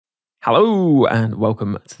Hello and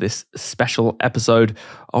welcome to this special episode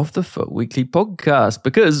of the FUT Weekly podcast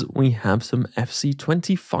because we have some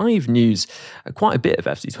𝗵𝘃25 news, quite a bit of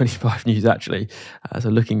𝗵𝘃25 news actually. So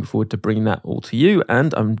looking forward to bringing that all to you,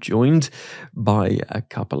 and I'm joined by a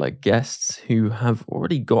couple of guests who have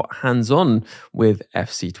already got hands-on with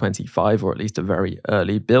𝗵𝘃25, or at least a very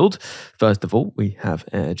early build. First of all, we have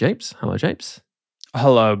𝗪𝘰𝗱𝗋. Hello, Japes.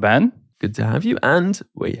 Hello, Ben. Good to have you. And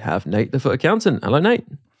we have Nate, the FUT accountant. Hello, Nate.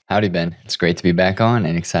 Howdy, Ben. It's great to be back on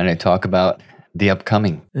and excited to talk about the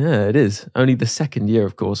upcoming. Yeah, it is. Only the second year,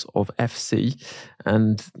 of course, of 𝗵𝘃.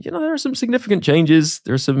 And, there are some significant changes.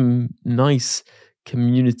 There are some nice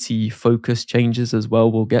community-focused changes as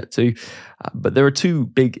well we'll get to. But there are two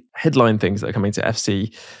big headline things that are coming to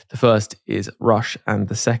𝗵𝘃. The first is Rush and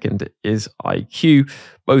the second is IQ,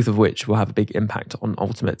 both of which will have a big impact on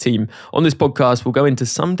Ultimate Team. On this podcast, we'll go into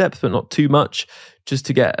some depth, but not too much, just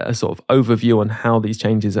to get a sort of overview on how these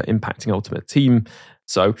changes are impacting Ultimate Team.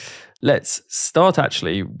 So let's start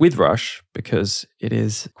actually with Rush because it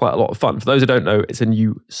is quite a lot of fun. For those who don't know, it's a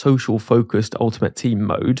new social-focused Ultimate Team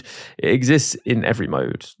mode. It exists in every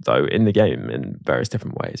mode, though, in the game in various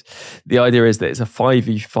different ways. The idea is that it's a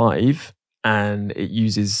 5v5 and it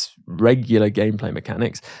uses regular gameplay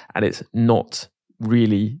mechanics, and it's not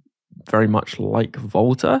really very much like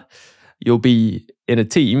Volta. You'll be in a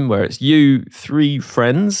team where it's you, 3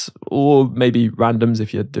 friends, or maybe randoms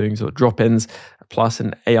if you're doing sort of drop-ins, plus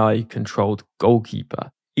an AI-controlled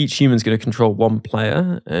goalkeeper. Each human's going to control one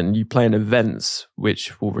player, and you play in events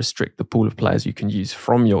which will restrict the pool of players you can use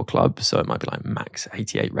from your club. So it might be like max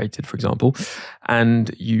 88 rated, for example.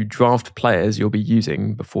 And you draft players you'll be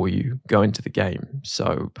using before you go into the game.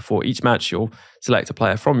 So before each match, you'll select a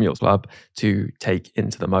player from your club to take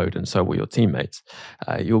into the mode, and so will your teammates.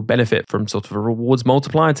 You'll benefit from sort of a rewards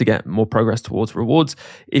multiplier to get more progress towards rewards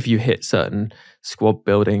if you hit certain squad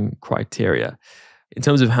building criteria. In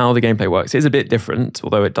terms of how the gameplay works, it's a bit different,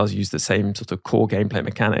 although it does use the same sort of core gameplay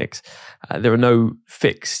mechanics. There are no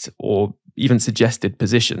fixed or even suggested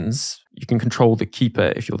positions. You can control the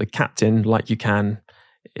keeper if you're the captain, like you can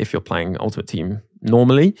if you're playing Ultimate Team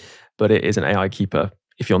normally, but it is an AI keeper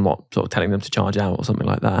if you're not sort of telling them to charge out or something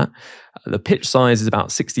like that. The pitch size is about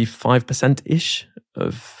 65%-ish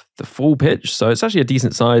of the full pitch, so it's actually a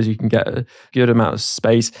decent size. You can get a good amount of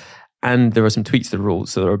space. And there are some tweaks to the rules.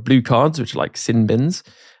 So there are blue cards, which are like sin bins.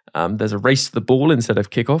 There's a race to the ball instead of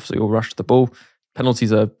kickoff, so you'll rush to the ball.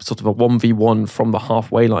 Penalties are sort of a 1v1 from the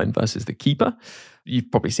halfway line versus the keeper. You've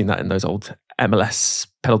probably seen that in those old MLS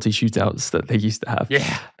penalty shootouts that they used to have.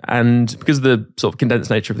 Yeah. And because of the sort of condensed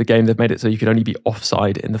nature of the game, they've made it so you can only be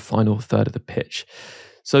offside in the final third of the pitch.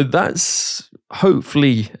 So that's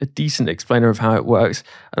hopefully a decent explainer of how it works.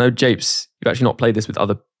 I know, Japes, you've actually not played this with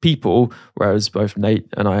other people, whereas both Nate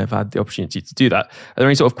and I have had the opportunity to do that. Are there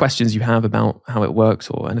any sort of questions you have about how it works,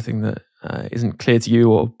 or anything that isn't clear to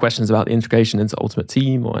you, or questions about the integration into Ultimate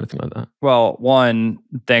Team or anything like that? Well, one,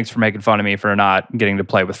 thanks for making fun of me for not getting to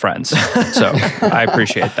play with friends. So I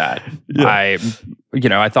appreciate that. Yeah.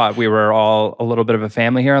 I thought we were all a little bit of a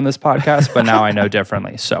family here on this podcast, but now I know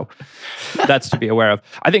differently. So that's to be aware of.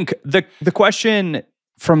 I think the question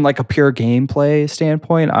from like a pure gameplay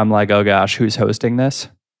standpoint, I'm like, oh gosh, who's hosting this?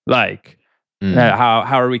 Like,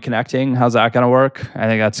 how are we connecting? How's that going to work? I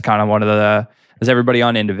think that's kind of one of the, is everybody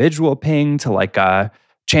on individual ping to like a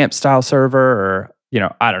champ style server, or,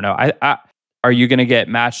 I don't know. Are you going to get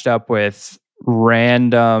matched up with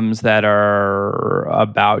randoms that are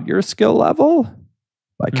about your skill level?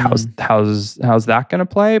 Like how's that going to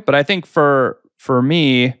play? But I think for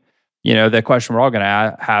me, the question we're all going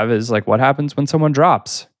to have is like, what happens when someone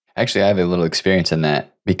drops? Actually, I have a little experience in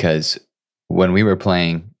that because when we were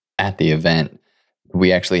playing at the event,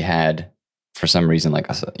 we actually had, for some reason, like,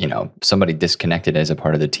 somebody disconnected as a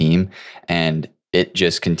part of the team, and it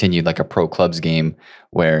just continued like a pro clubs game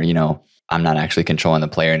where, I'm not actually controlling the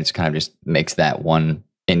player, and it's kind of just makes that one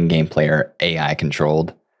in-game player AI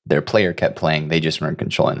controlled. Their player kept playing. They just weren't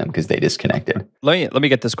controlling them because they disconnected. Let me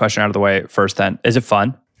get this question out of the way first then. Is it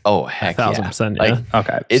fun? Oh, heck 1,000%, yeah. yeah.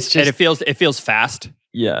 Okay. It's just, and it feels fast.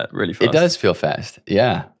 Yeah, really fast. It does feel fast.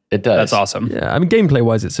 Yeah, it does. That's awesome. Yeah, I mean,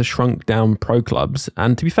 gameplay-wise, it's a shrunk-down pro clubs.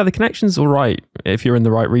 And to be fair, the connection's all right if you're in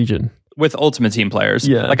the right region. With Ultimate Team players.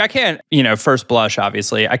 Yeah. Like I can't, first blush,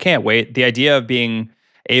 obviously, I can't wait. The idea of being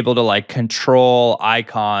able to like control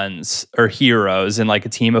icons or heroes in like a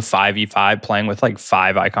team of 5v5 playing with like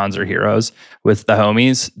 5 icons or heroes with the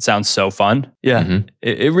homies, it sounds so fun. Yeah,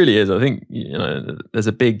 it really is. I think, there's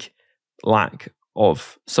a big lack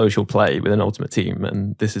of social play within Ultimate Team,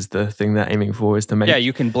 and this is the thing they're aiming for, is to make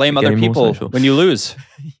you can blame other people when you lose.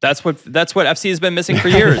 That's what FC has been missing for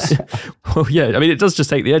years. Well, yeah, I mean, it does just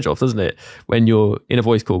take the edge off, doesn't it? When you're in a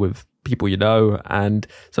voice call with people you know and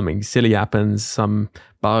something silly happens, some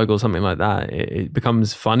bug or something like that, it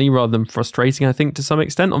becomes funny rather than frustrating, I think, to some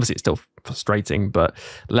extent. Obviously, it's still frustrating, but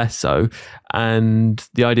less so. And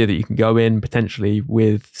the idea that you can go in potentially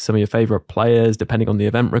with some of your favorite players, depending on the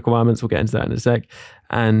event requirements, we'll get into that in a sec,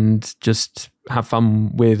 and just have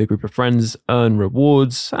fun with a group of friends, earn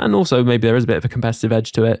rewards, and also maybe there is a bit of a competitive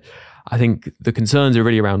edge to it. I think the concerns are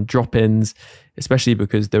really around drop-ins, especially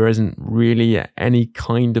because there isn't really any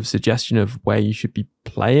kind of suggestion of where you should be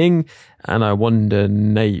playing. And I wonder,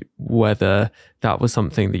 Nate, whether that was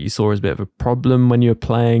something that you saw as a bit of a problem when you were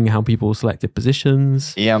playing, how people selected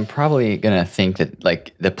positions. Yeah, I'm probably going to think that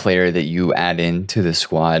like the player that you add into the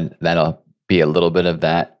squad, that'll be a little bit of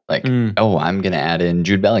that. Like, oh, I'm going to add in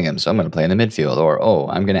Jude Bellingham, so I'm going to play in the midfield. Or, oh,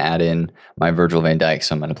 I'm going to add in my Virgil van Dijk,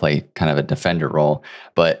 so I'm going to play kind of a defender role.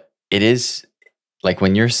 But it is like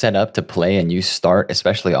when you're set up to play and you start,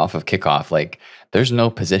 especially off of kickoff, like there's no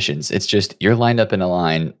positions. It's just you're lined up in a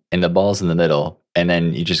line and the ball's in the middle and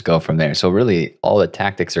then you just go from there. So really all the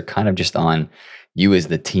tactics are kind of just on you as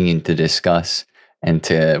the team to discuss and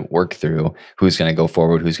to work through who's going to go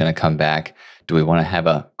forward, who's going to come back. Do we want to have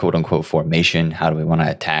a quote unquote formation? How do we want to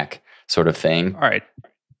attack sort of thing? All right.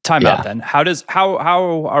 Time out then. How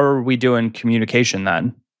are we doing communication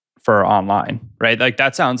then? For online, right? Like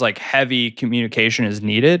that sounds like heavy communication is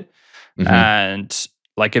needed. And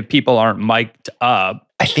like if people aren't mic'd up.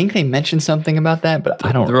 I think they mentioned something about that, but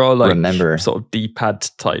I don't remember. Sort of D-pad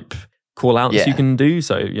type call outs you can do.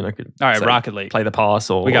 So, you know, all right, Rocket League. Play the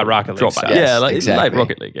pass or we got Rocket League. Yeah, like, exactly. Like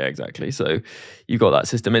Rocket League. Yeah, exactly. So you've got that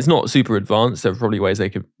system. It's not super advanced. There are probably ways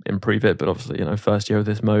they could improve it, but obviously, you know, first year of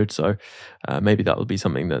this mode. So maybe that will be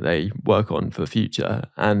something that they work on for the future.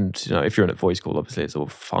 And, you know, if you're in a voice call, obviously it's all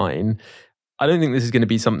fine. I don't think this is going to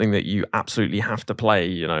be something that you absolutely have to play.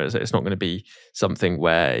 You know, it's not going to be something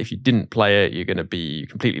where if you didn't play it, you're going to be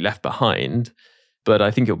completely left behind. But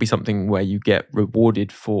I think it'll be something where you get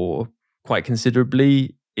rewarded for quite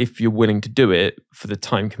considerably if you're willing to do it for the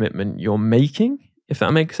time commitment you're making, if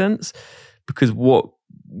that makes sense. Because what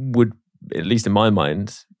would, at least in my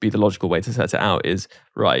mind, be the logical way to set it out is,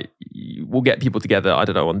 right, we'll get people together, I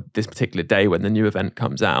don't know, on this particular day when the new event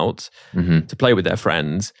comes out to play with their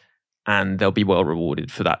friends, and they'll be well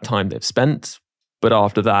rewarded for that time they've spent. But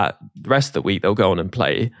after that, the rest of the week, they'll go on and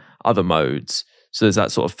play other modes. So there's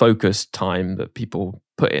that sort of focused time that people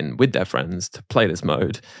put in with their friends to play this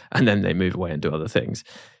mode, and then they move away and do other things.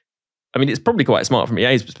 I mean, it's probably quite smart from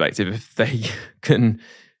EA's perspective if they can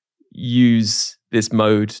use this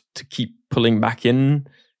mode to keep pulling back in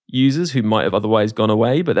users who might have otherwise gone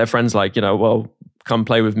away, but their friends like, you know, well, come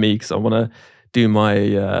play with me because I want to do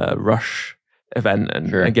my rush event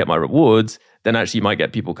and get my rewards. Then actually you might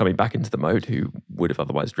get people coming back into the mode who would have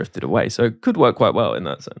otherwise drifted away. So it could work quite well in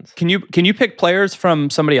that sense. Can you pick players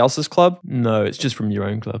from somebody else's club? No, it's just from your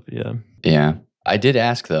own club, yeah. Yeah. I did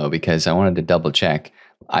ask though, because I wanted to double check.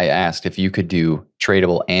 I asked if you could do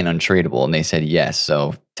tradable and untradeable, and they said yes.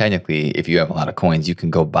 So technically, if you have a lot of coins, you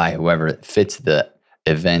can go buy whoever fits the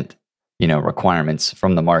event, you know, requirements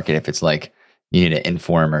from the market. If it's like you need an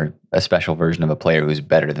inform or a special version of a player who's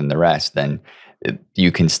better than the rest, then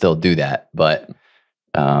you can still do that. But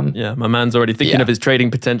yeah, my man's already thinking of his trading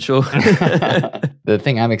potential. The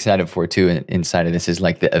thing I'm excited for too inside of this is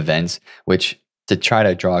like the events, which to try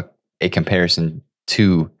to draw a comparison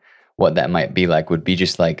to what that might be like would be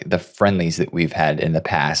just like the friendlies that we've had in the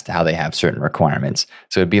past, how they have certain requirements.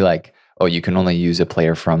 So it'd be like, oh, you can only use a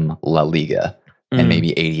player from La Liga and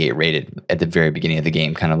maybe 88 rated at the very beginning of the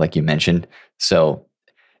game, kind of like you mentioned. So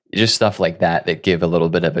just stuff like that that give a little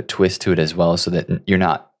bit of a twist to it as well, so that you're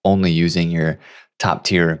not only using your top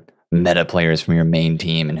tier meta players from your main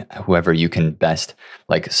team and whoever you can best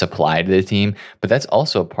like supply to the team. But that's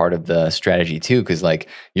also part of the strategy too, because like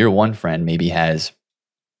your one friend maybe has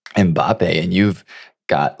𝘵𝘇 and you've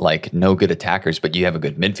got like no good attackers, but you have a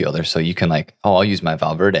good midfielder. So you can like, oh, I'll use my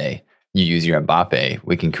Valverde. You use your 𝘵𝘇.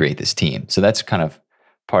 We can create this team. So that's kind of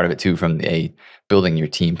part of it too, from a building your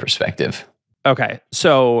team perspective. Okay,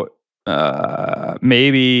 so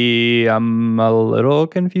maybe I'm a little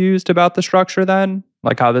confused about the structure then,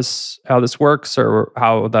 like how this works, or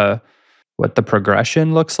what the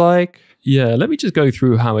progression looks like. Yeah, let me just go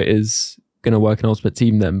through how it is going to work in Ultimate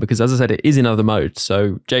Team then, because as I said, it is in other modes.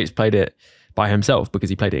 So Jake's played it by himself because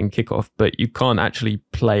he played it in Kickoff, but you can't actually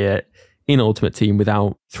play it in Ultimate Team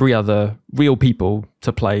without 3 other real people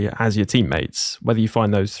to play as your teammates, whether you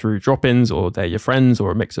find those through drop-ins or they're your friends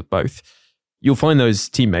or a mix of both. you'll find those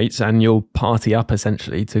teammates and you'll party up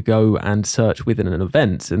essentially to go and search within an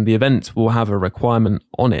event. And the event will have a requirement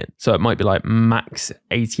on it. So it might be like max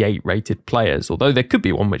 88 rated players, although there could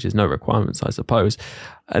be one which is no requirements, I suppose.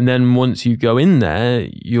 And then once you go in there,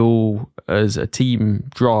 you'll, as a team,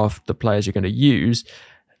 draft the players you're going to use.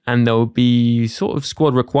 And there'll be sort of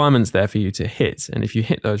squad requirements there for you to hit. And if you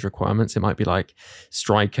hit those requirements, it might be like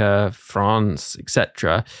striker, France,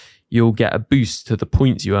 etc. You'll get a boost to the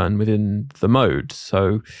points you earn within the mode.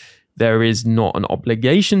 So there is not an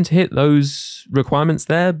obligation to hit those requirements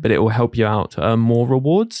there, but it will help you out to earn more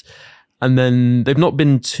rewards. And then they've not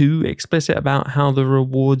been too explicit about how the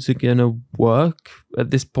rewards are going to work at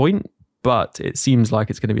this point, but it seems like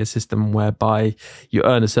it's going to be a system whereby you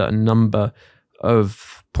earn a certain number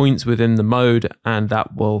of points within the mode, and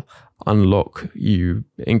that will unlock you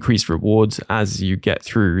increased rewards as you get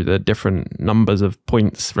through the different numbers of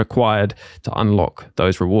points required to unlock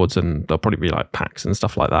those rewards. And there'll probably be like packs and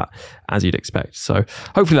stuff like that, as you'd expect. So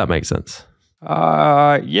hopefully that makes sense.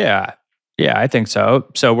 Yeah, I think so.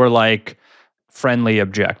 So we're like friendly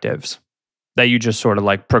objectives that you just sort of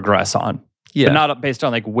like progress on. Yeah. But not based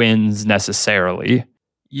on like wins necessarily.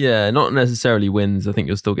 Yeah, not necessarily wins. I think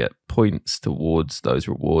you'll still get points towards those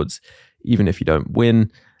rewards, even if you don't win.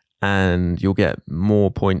 And you'll get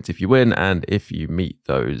more points if you win and if you meet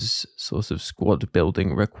those sorts of squad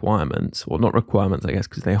building requirements. Well, not requirements, I guess,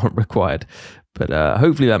 because they aren't required. But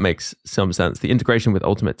hopefully that makes some sense. The integration with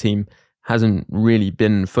Ultimate Team hasn't really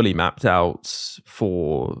been fully mapped out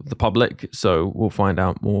for the public. So we'll find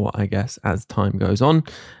out more, I guess, as time goes on.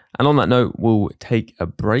 And on that note, we'll take a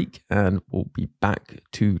break and we'll be back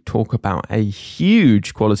to talk about a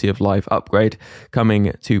huge quality of life upgrade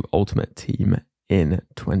coming to Ultimate Team in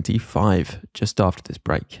 25 just after this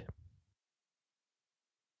break.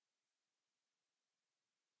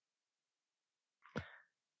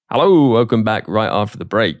 Hello, welcome back right after the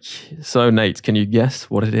break. So Nate, can you guess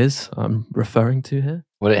what it is I'm referring to here?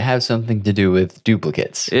 Would it have something to do with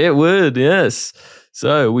duplicates? It would, yes.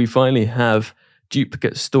 So we finally have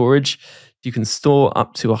duplicate storage. You can store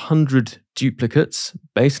up to 100 duplicates,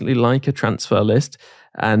 basically like a transfer list,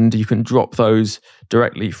 and you can drop those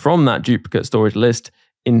directly from that duplicate storage list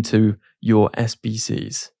into your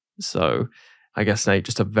SBCs. So I guess, Nate,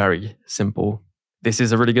 just a very simple, this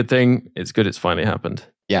is a really good thing. It's good it's finally happened.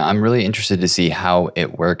 Yeah, I'm really interested to see how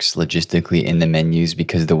it works logistically in the menus,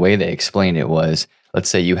 because the way they explained it was, let's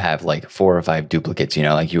say you have like 4 or 5 duplicates, you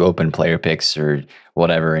know, like you open player picks or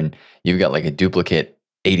whatever, and you've got like a duplicate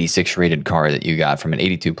 86 rated car that you got from an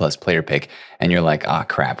 82 plus player pick, and you're like, ah,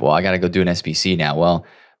 crap, well, I got to go do an SBC now. Well,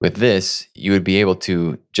 with this, you would be able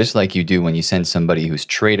to, just like you do when you send somebody who's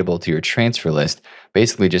tradable to your transfer list,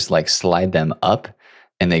 basically just like slide them up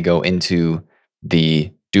and they go into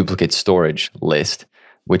the duplicate storage list,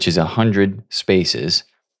 which is 100 spaces,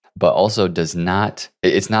 but also it's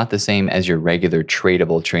not the same as your regular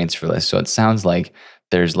tradable transfer list. So it sounds like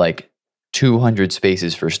there's like 200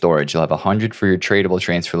 spaces for storage. You'll have 100 for your tradable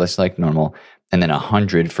transfer list like normal, and then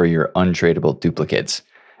 100 for your untradable duplicates.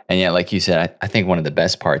 And yeah, like you said, I think one of the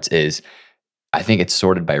best parts is, I think it's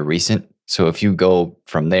sorted by recent. So if you go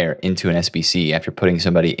from there into an SBC after putting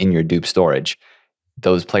somebody in your dupe storage,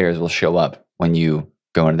 those players will show up when you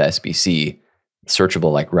go into the SBC,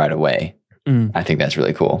 searchable like right away. I think that's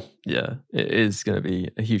really cool. Yeah, it is going to be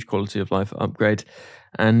a huge quality of life upgrade.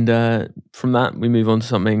 And from that, we move on to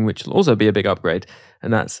something which will also be a big upgrade,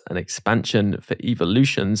 and that's an expansion for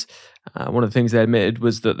evolutions. One of the things they admitted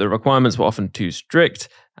was that the requirements were often too strict,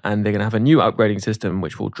 and they're going to have a new upgrading system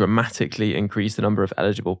which will dramatically increase the number of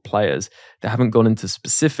eligible players. They haven't gone into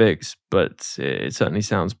specifics, but it certainly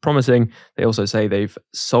sounds promising. They also say they've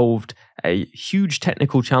solved a huge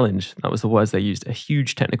technical challenge. That was the words they used, a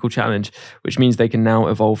huge technical challenge, which means they can now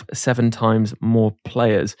evolve 7 times more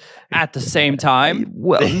players. At the same time?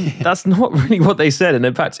 Well, that's not really what they said. And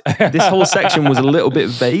in fact, this whole section was a little bit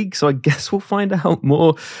vague, so I guess we'll find out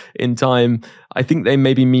more in time. I think they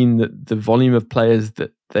maybe mean that the volume of players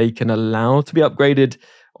that they can allow to be upgraded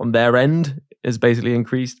on their end is basically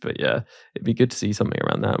increased. But yeah, it'd be good to see something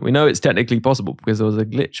around that. We know it's technically possible because there was a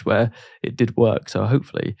glitch where it did work. So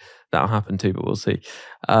hopefully that'll happen too, but we'll see.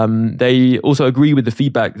 They also agree with the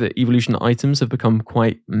feedback that evolution items have become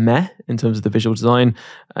quite meh in terms of the visual design.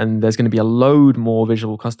 And there's going to be a load more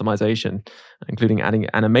visual customization, including adding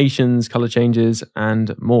animations, color changes,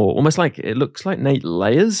 and more. Almost like it looks like, Nate,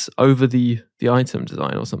 layers over the item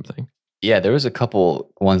design or something. Yeah, there was a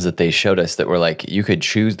couple ones that they showed us that were like, you could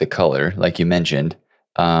choose the color, like you mentioned,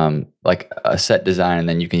 like a set design, and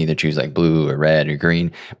then you can either choose like blue or red or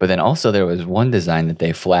green. But then also there was one design that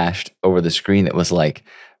they flashed over the screen that was like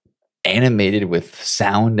animated with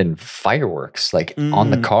sound and fireworks like on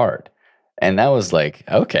the card. And that was like,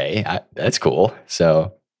 okay, that's cool.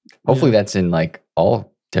 So hopefully that's in like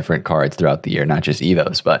all different cards throughout the year, not just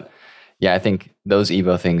Evos. But yeah, I think those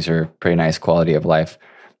Evo things are pretty nice quality of life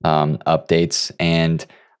updates. And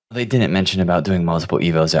they didn't mention about doing multiple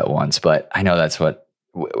Evos at once, but I know that's what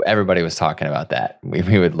everybody was talking about. That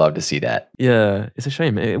we would love to see that. Yeah, it's a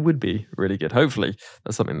shame. It would be really good. Hopefully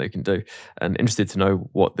that's something they can do, and interested to know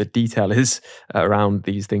what the detail is around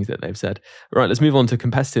these things that they've said. All right, let's move on to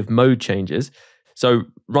competitive mode changes. So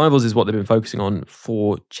Rivals is what they've been focusing on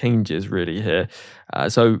for changes really here.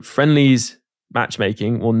 So friendlies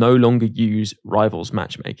matchmaking will no longer use Rivals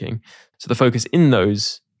matchmaking. So the focus in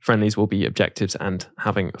those friendlies will be objectives and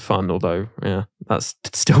having fun, although yeah, that's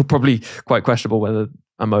still probably quite questionable whether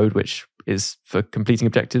a mode which is for completing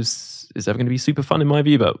objectives is ever going to be super fun in my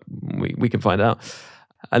view, but we can find out.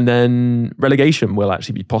 And then relegation will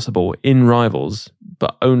actually be possible in Rivals,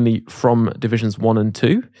 but only from Divisions 1 and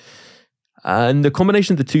 2. And the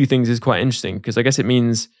combination of the two things is quite interesting because I guess it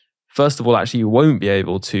means, first of all, actually you won't be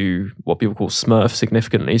able to what people call smurf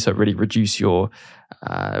significantly, so really reduce your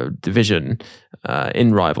division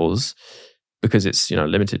in Rivals because it's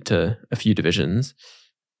limited to a few divisions.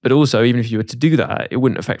 But also, even if you were to do that, it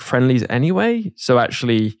wouldn't affect friendlies anyway. So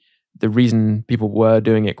actually, the reason people were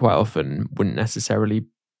doing it quite often wouldn't necessarily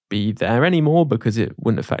be there anymore because it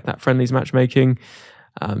wouldn't affect that friendlies matchmaking.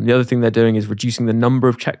 The other thing they're doing is reducing the number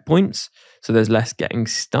of checkpoints, so there's less getting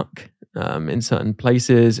stuck in certain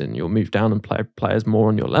places, and you'll move down and play players more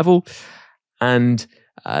on your level. And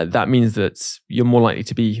that means that you're more likely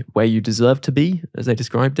to be where you deserve to be, as they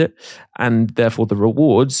described it. And therefore, the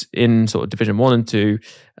rewards in sort of Division 1 and 2,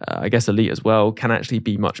 I guess Elite as well, can actually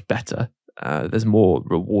be much better. There's more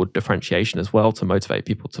reward differentiation as well to motivate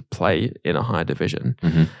people to play in a higher division.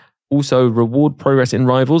 Mm-hmm. Also, reward progress in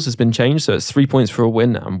Rivals has been changed. So it's 3 points for a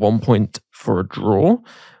win and 1 point for a draw,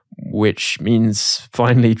 which means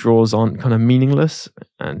finally draws aren't kind of meaningless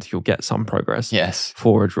and you'll get some progress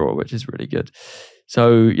for a draw, which is really good.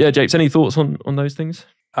 So yeah, Japes, any thoughts on those things?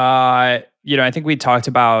 I think we talked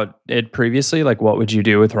about it previously, like what would you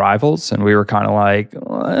do with Rivals? And we were kind of like,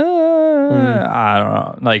 I don't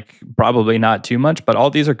know, like probably not too much, but all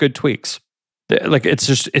these are good tweaks. Like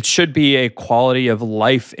it should be a quality of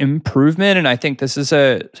life improvement. And I think this is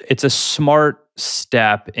it's a smart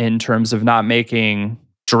step in terms of not making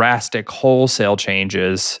drastic wholesale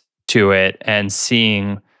changes to it and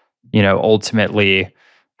seeing, ultimately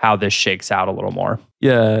how this shakes out a little more.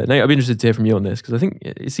 Yeah, Nate, I'd be interested to hear from you on this because I think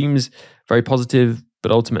it seems very positive,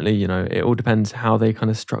 but ultimately, it all depends how they kind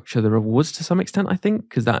of structure the rewards to some extent, I think,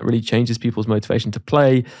 because that really changes people's motivation to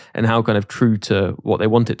play and how kind of true to what they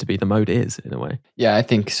want it to be the mode is in a way. Yeah, I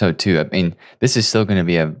think so too. I mean, this is still going to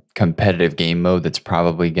be a competitive game mode that's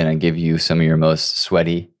probably going to give you some of your most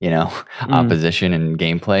sweaty, opposition and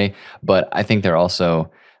gameplay. But I think they're also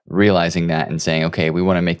realizing that and saying, okay, we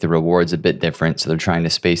want to make the rewards a bit different. So they're trying to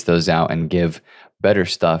space those out and give better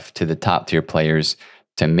stuff to the top tier players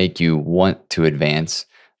to make you want to advance.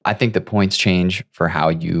 I think the points change for how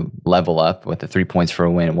you level up with the 3 points for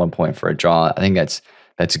a win and 1 point for a draw. I think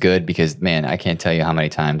that's good because, man, I can't tell you how many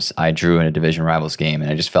times I drew in a Division Rivals game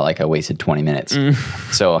and I just felt like I wasted 20 minutes.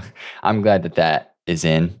 So I'm glad that is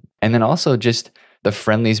in. And then also just the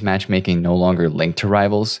friendlies matchmaking no longer linked to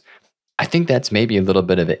Rivals. I think that's maybe a little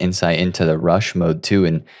bit of an insight into the Rush mode too.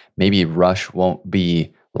 And maybe Rush won't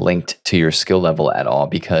be linked to your skill level at all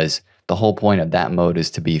because the whole point of that mode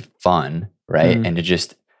is to be fun, right? And to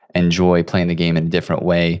just enjoy playing the game in a different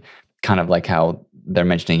way, kind of like how they're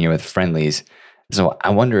mentioning here with friendlies. So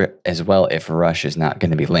I wonder as well if Rush is not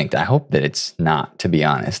going to be linked. I hope that it's not, to be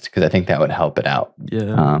honest, because I think that would help it out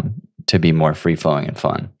to be more free-flowing and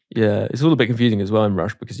fun. Yeah, it's all a bit confusing as well in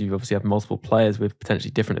Rush because you obviously have multiple players with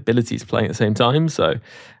potentially different abilities playing at the same time. So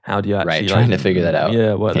how do you actually... trying to figure that out.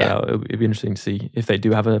 Yeah, work that out. It'd be interesting to see if they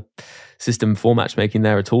do have a system for matchmaking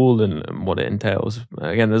there at all and what it entails.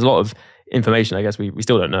 Again, there's a lot of information I guess we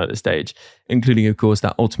still don't know at this stage, including, of course,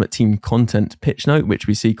 that Ultimate Team content pitch note, which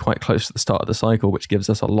we see quite close to the start of the cycle, which gives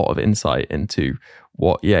us a lot of insight into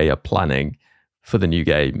what EA are planning for the new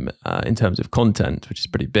game in terms of content, which is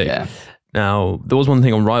pretty big. Yeah. Now, there was one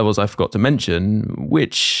thing on Rivals I forgot to mention,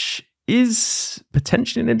 which is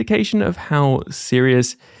potentially an indication of how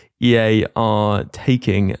serious EA are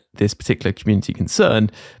taking this particular community concern,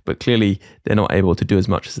 but clearly they're not able to do as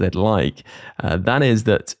much as they'd like. That is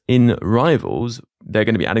that in Rivals, they're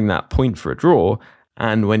going to be adding that point for a draw,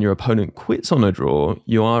 and when your opponent quits on a draw,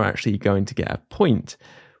 you are actually going to get a point,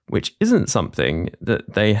 which isn't something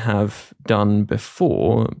that they have done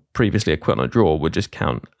before. Previously, a quit on a draw would just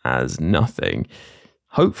count as nothing.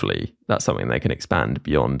 hopefully that's something they can expand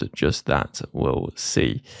beyond just that. We'll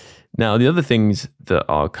see. Now, the other things that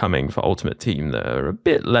are coming for Ultimate Team that are a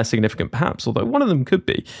bit less significant perhaps, although one of them could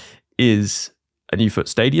be, is a new FUT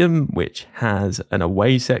Stadium, which has an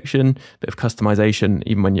away section, bit of customization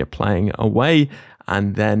even when you're playing away,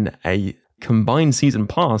 and then a combined season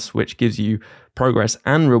pass, which gives you progress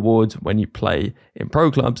and rewards when you play in pro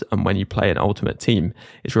clubs and when you play in Ultimate Team.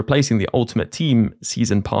 It's replacing the Ultimate Team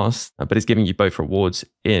season pass, but it's giving you both rewards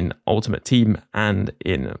in Ultimate Team and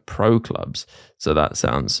in pro clubs. So that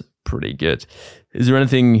sounds pretty good. Is there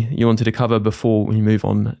anything you wanted to cover before we move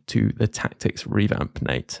on to the tactics revamp,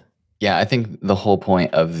 Nate? Yeah, I think the whole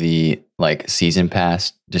point of the season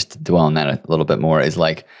pass, just to dwell on that a little bit more, is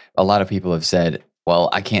a lot of people have said, well,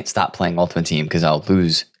 I can't stop playing Ultimate Team because I'll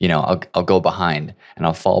lose, I'll go behind and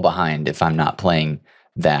I'll fall behind if I'm not playing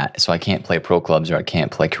that. So I can't play pro clubs or I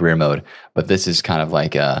can't play career mode. But this is kind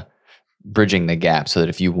of bridging the gap so that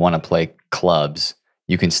if you want to play clubs,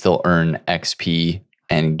 you can still earn XP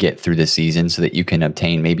and get through the season so that you can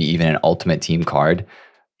obtain maybe even an Ultimate Team card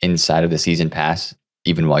inside of the season pass,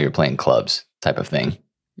 even while you're playing clubs type of thing.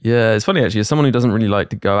 Yeah, it's funny actually. As someone who doesn't really like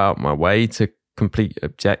to go out my way to complete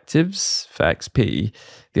objectives for XP,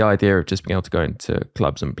 the idea of just being able to go into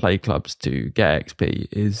clubs and play clubs to get XP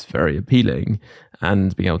is very appealing,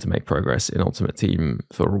 and being able to make progress in Ultimate Team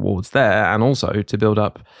for rewards there, and also to build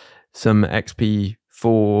up some XP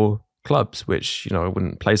for clubs, which, I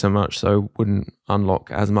wouldn't play so much, so wouldn't unlock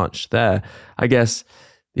as much there. I guess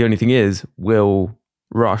the only thing is, will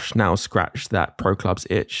Rush now scratch that pro clubs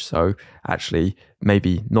itch? So actually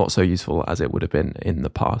maybe not so useful as it would have been in the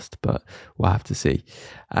past, but we'll have to see.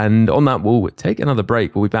 And on that, we'll take another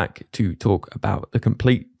break. We'll be back to talk about the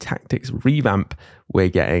complete tactics revamp we're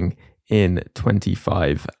getting in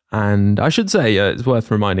 25. And I should say, it's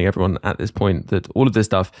worth reminding everyone at this point that all of this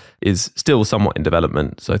stuff is still somewhat in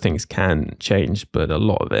development, so things can change, but a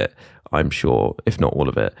lot of it, I'm sure, if not all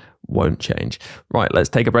of it, won't change. Right, let's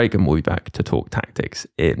take a break and we'll be back to talk tactics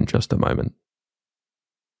in just a moment.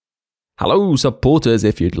 Hello, supporters.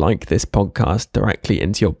 If you'd like this podcast directly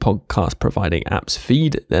into your podcast providing apps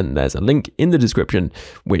feed, then there's a link in the description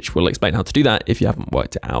which will explain how to do that if you haven't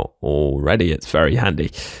worked it out already. It's very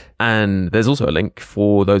handy. And there's also a link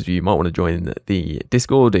for those of you who might want to join the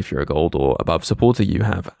Discord. If you're a gold or above supporter, you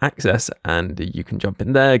have access and you can jump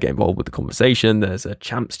in there, get involved with the conversation. There's a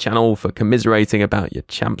champs channel for commiserating about your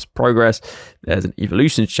champs progress. There's an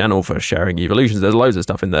evolutions channel for sharing evolutions. There's loads of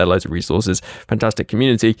stuff in there, loads of resources, fantastic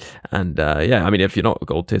community. And if you're not a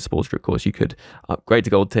gold tier supporter, of course, you could upgrade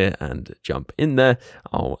to gold tier and jump in there.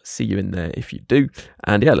 I'll see you in there if you do.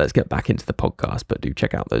 And yeah, let's get back into the podcast, but do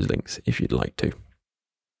check out those links if you'd like to.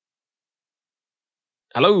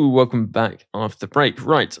 Hello, welcome back after the break.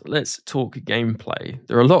 Right, let's talk gameplay.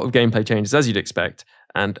 There are a lot of gameplay changes, as you'd expect.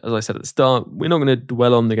 And as I said at the start, we're not going to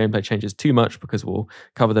dwell on the gameplay changes too much because we'll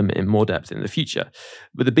cover them in more depth in the future.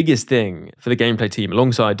 But the biggest thing for the gameplay team,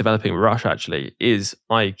 alongside developing Rush actually, is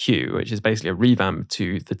IQ, which is basically a revamp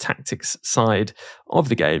to the tactics side of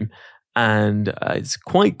the game. And it's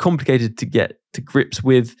quite complicated to get to grips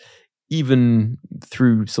with, even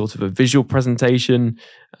through sort of a visual presentation.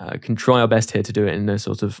 Can try our best here to do it in a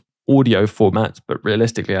sort of audio format, but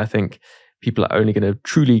realistically, I think people are only going to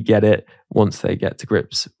truly get it once they get to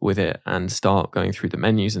grips with it and start going through the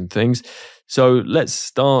menus and things. So let's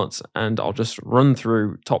start, and I'll just run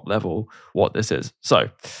through top level what this is. So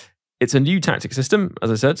it's a new tactic system, as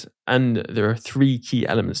I said, and there are three key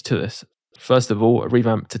elements to this. First of all, a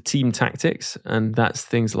revamp to team tactics, and that's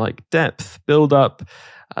things like depth, build up,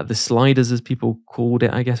 the sliders, as people called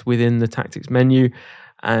it, I guess, within the tactics menu.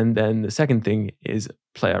 And then the second thing is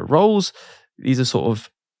player roles. These are sort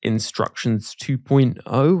of instructions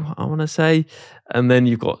 2.0, I want to say. And then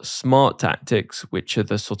you've got smart tactics, which are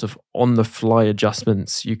the sort of on-the-fly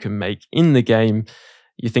adjustments you can make in the game.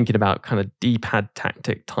 You're thinking about kind of D-pad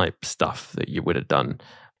tactic type stuff that you would have done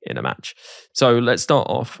in a match. So let's start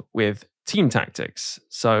off with team tactics.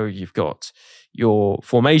 So you've got your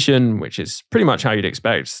formation, which is pretty much how you'd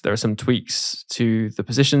expect. There are some tweaks to the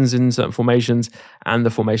positions in certain formations and the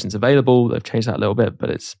formations available. They've changed that a little bit, but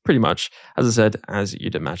it's pretty much, as I said, as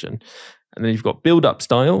you'd imagine. And then you've got build-up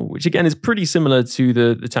style, which again is pretty similar to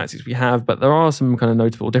the tactics we have, but there are some kind of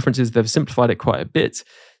notable differences. They've simplified it quite a bit.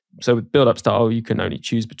 So with build-up style, you can only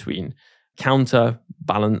choose between counter,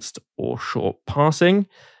 balanced, or short passing.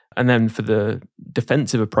 And then for the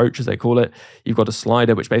defensive approach, as they call it, you've got a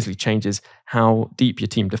slider which basically changes how deep your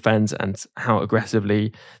team defends and how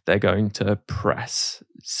aggressively they're going to press.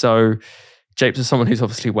 So Japes, as someone who's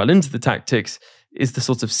obviously well into the tactics, is the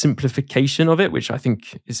sort of simplification of it, which I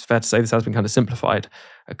think is fair to say this has been kind of simplified,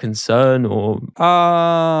 a concern or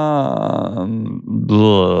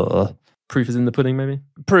proof is in the pudding, maybe?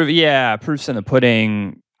 Proof's in the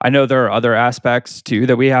pudding. I know there are other aspects too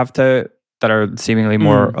that we have to, that are seemingly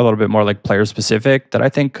more, a little bit more like player specific, that I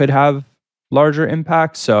think could have larger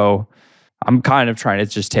impact. So I'm kind of trying to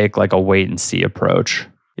just take like a wait and see approach.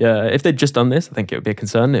 Yeah, if they'd just done this, I think it would be a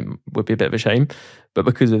concern. It would be a bit of a shame. But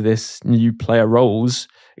because of this new player roles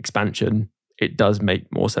expansion, it does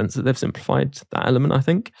make more sense that they've simplified that element, I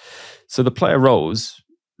think. So the player roles,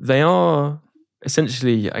 they are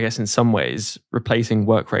essentially, I guess in some ways, replacing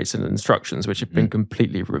work rates and instructions, which have been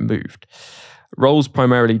completely removed. Roles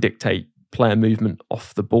primarily dictate player movement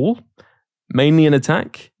off the ball, mainly in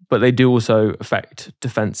attack, but they do also affect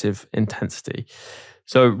defensive intensity.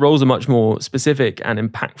 So roles are much more specific and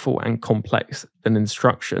impactful and complex than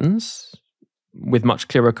instructions, with much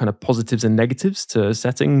clearer kind of positives and negatives to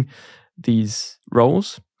setting these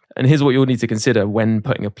roles. And here's what you'll need to consider when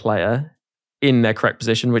putting a player in their correct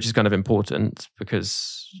position, which is kind of important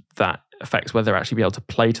because that affects whether they'll actually be able to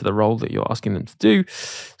play to the role that you're asking them to do.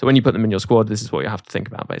 So when you put them in your squad, this is what you have to think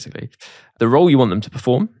about, basically. The role you want them to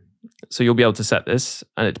perform. So you'll be able to set this,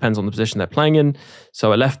 and it depends on the position they're playing in.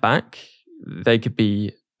 So a left back, they could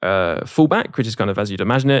be a fullback, which is kind of as you'd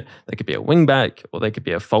imagine it. They could be a wing back, or they could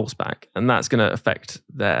be a false back. And that's going to affect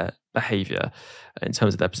their behavior in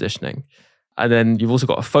terms of their positioning. And then you've also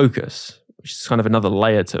got a focus, which is kind of another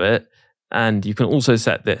layer to it. And you can also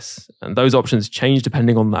set this. And those options change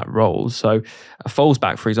depending on that role. So a false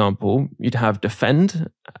back, for example, you'd have defend.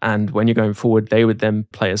 And when you're going forward, they would then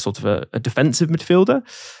play as sort of a defensive midfielder.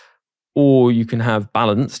 Or you can have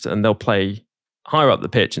balanced and they'll play higher up the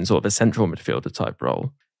pitch in sort of a central midfielder type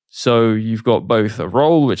role. So you've got both a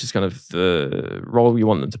role, which is kind of the role you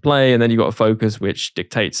want them to play, and then you've got a focus, which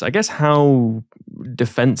dictates, I guess, how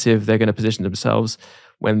defensive they're going to position themselves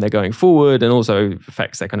when they're going forward, and also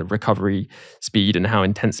affects their kind of recovery speed and how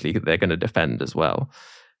intensely they're going to defend as well.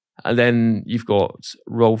 And then you've got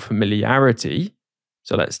role familiarity.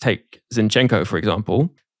 So let's take Zinchenko, for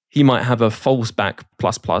example. He might have a false back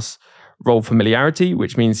 ++ role familiarity,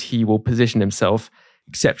 which means he will position himself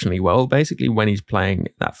exceptionally well, basically, when he's playing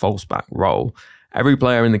that false back role. Every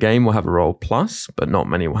player in the game will have a role plus, but not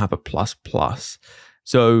many will have a ++.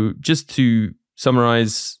 So just to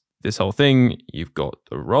summarize this whole thing, you've got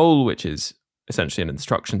the role, which is essentially an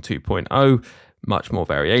instruction 2.0, much more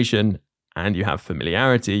variation, and you have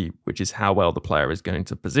familiarity, which is how well the player is going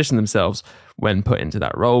to position themselves when put into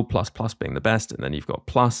that role, ++ being the best, and then you've got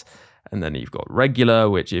plus, and then you've got regular,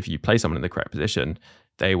 which if you play someone in the correct position,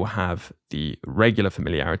 they will have the regular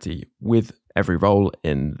familiarity with every role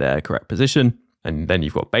in their correct position. And then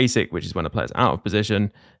you've got basic, which is when a player's out of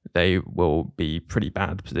position, they will be pretty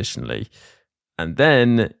bad positionally. And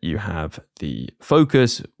then you have the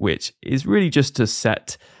focus, which is really just to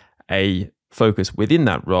set a focus within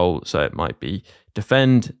that role. So it might be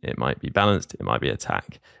defend, it might be balanced, it might be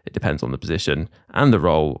attack. It depends on the position and the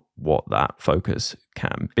role, what that focus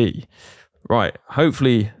can be. Right,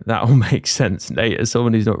 hopefully that all makes sense. Nate, as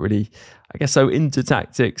someone who's not really, I guess, so into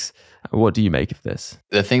tactics, what do you make of this?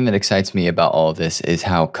 The thing that excites me about all of this is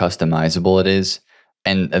how customizable it is,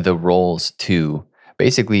 and the roles too.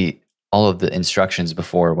 Basically, all of the instructions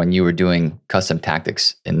before, when you were doing custom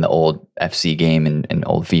tactics in the old FC game and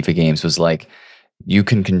old FIFA games, was like you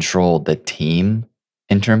can control the team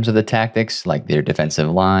in terms of the tactics, like their defensive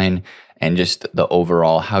line and just the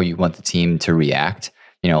overall how you want the team to react.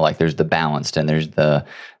 You know, like there's the balanced and there's the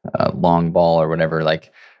long ball or whatever,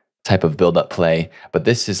 like type of build-up play. But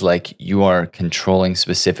this is like you are controlling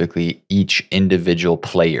specifically each individual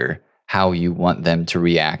player, how you want them to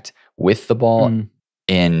react with the ball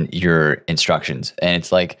in your instructions. And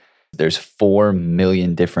it's like there's 4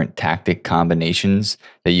 million different tactic combinations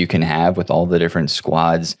that you can have with all the different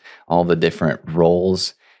squads, all the different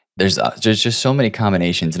roles. There's just so many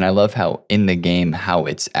combinations, and I love how in the game, how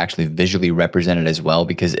it's actually visually represented as well,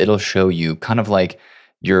 because it'll show you kind of like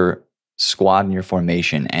your squad and your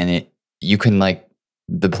formation, and you can like,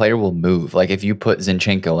 the player will move. Like if you put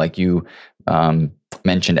Zinchenko, like you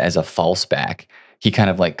mentioned, as a false back, he kind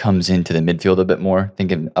of like comes into the midfield a bit more.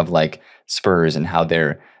 Thinking of like Spurs and how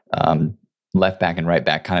their left back and right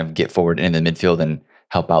back kind of get forward into the midfield and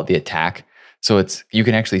help out the attack. So you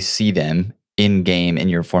can actually see them in game in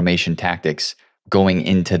your formation tactics going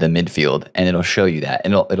into the midfield, and it'll show you that,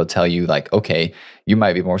 and it'll tell you like, okay, you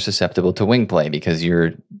might be more susceptible to wing play because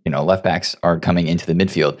your left backs are coming into the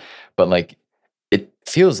midfield. But like it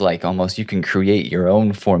feels like almost you can create your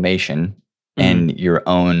own formation and your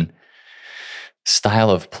own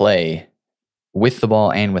style of play with the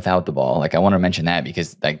ball and without the ball. Like I want to mention that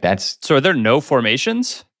because like that's So are there no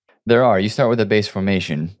formations? there are. You start with a base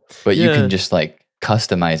formation, but you can just like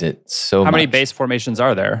customize it so much. How many base formations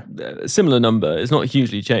are there? A similar number. It's not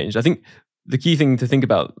hugely changed. I think the key thing to think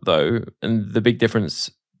about though, and the big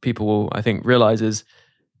difference people will, I think, realize is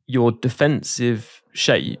your defensive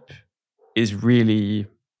shape is really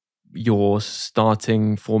your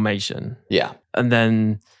starting formation. Yeah. And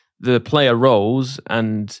then the player roles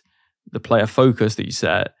and the player focus that you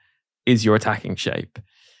set is your attacking shape.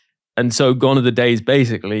 And so gone are the days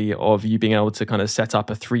basically of you being able to kind of set up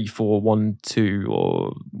a 3-4-1-2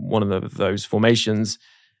 or one of those formations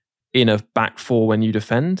in a back four when you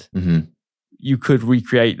defend. Mm-hmm. You could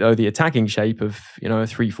recreate though the attacking shape of, a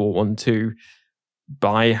 3-4-1-2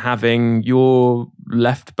 by having your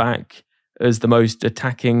left back as the most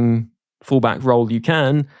attacking fullback role you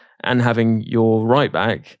can and having your right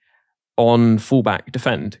back on fullback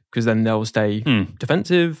defend, because then they'll stay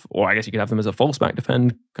defensive, or I guess you could have them as a false back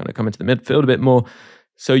defend, kind of come into the midfield a bit more.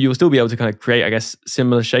 So you'll still be able to kind of create, I guess,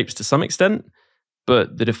 similar shapes to some extent,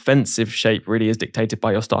 but the defensive shape really is dictated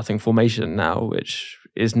by your starting formation now, which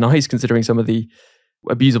is nice considering some of the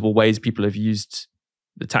abusable ways people have used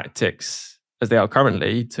the tactics as they are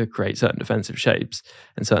currently to create certain defensive shapes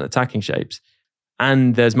and certain attacking shapes.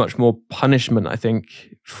 And there's much more punishment, I think,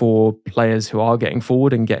 for players who are getting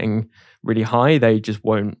forward and getting really high. They just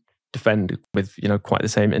won't defend with, quite the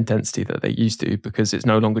same intensity that they used to, because it's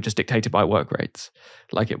no longer just dictated by work rates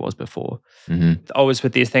like it was before. Mm-hmm. Always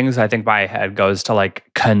with these things, I think my head goes to like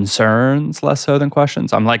concerns less so than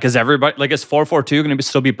questions. I'm like, is 4-4-2 going to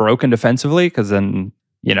still be broken defensively? Because then,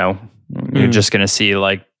 you're just going to see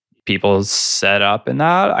like people set up in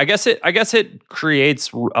that. I guess it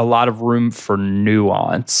creates a lot of room for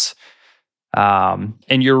nuance. And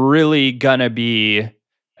you're really gonna be,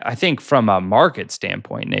 I think from a market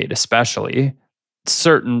standpoint, Nate, especially,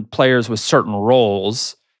 certain players with certain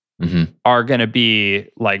roles are gonna be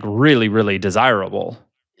like really, really desirable.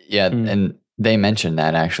 Yeah, and they mentioned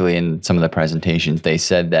that actually in some of the presentations. They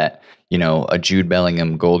said that, a Jude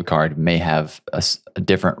Bellingham gold card may have a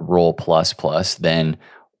different role plus than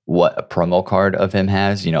what a promo card of him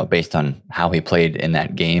has, based on how he played in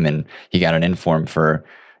that game, and he got an inform for,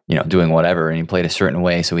 doing whatever, and he played a certain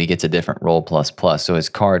way, so he gets a different role plus. So his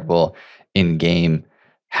card will in game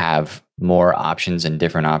have more options and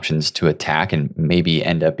different options to attack, and maybe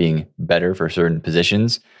end up being better for certain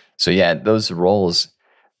positions. So yeah, those roles,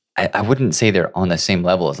 I wouldn't say they're on the same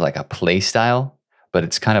level as like a play style, but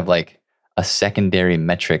it's kind of like a secondary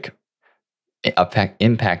metric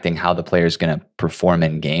impacting how the player is going to perform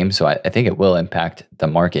in game. So I think it will impact the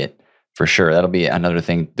market for sure. That'll be another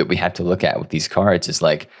thing that we have to look at with these cards is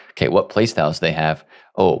like, okay, what play styles do they have?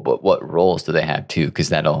 Oh, but what roles do they have too? Because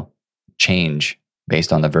that'll change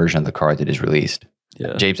based on the version of the card that is released.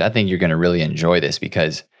 Yeah. James, I think you're going to really enjoy this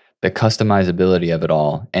because the customizability of it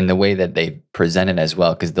all and the way that they present it as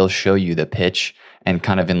well, because they'll show you the pitch and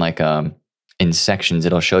kind of in like in sections,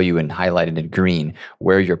 it'll show you in highlighted in green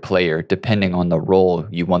where your player, depending on the role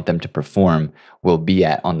you want them to perform, will be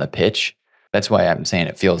at on the pitch. That's why I'm saying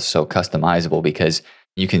it feels so customizable, because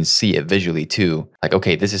you can see it visually too. Like,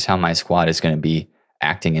 okay, this is how my squad is going to be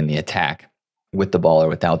acting in the attack with the ball or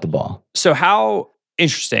without the ball. So how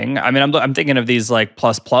interesting. I mean, I'm thinking of these like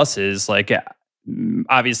pluses, like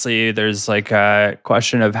obviously there's like a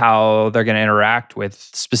question of how they're going to interact with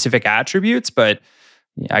specific attributes, but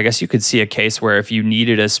I guess you could see a case where if you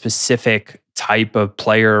needed a specific type of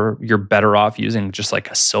player, you're better off using just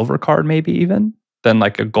like a silver card maybe even than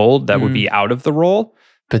like a gold that would be out of the role.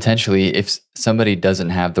 Potentially, if somebody doesn't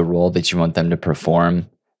have the role that you want them to perform,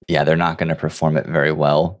 yeah, they're not going to perform it very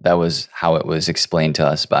well. That was how it was explained to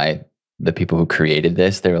us by the people who created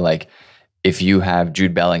this. They were like, if you have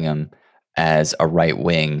Jude Bellingham as a right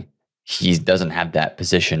wing, he doesn't have that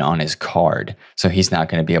position on his card, so he's not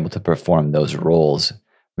going to be able to perform those roles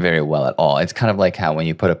very well at all. It's kind of like how when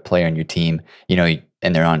you put a player in your team,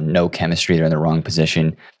 and they're on no chemistry, they're in the wrong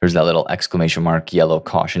position, there's that little exclamation mark, yellow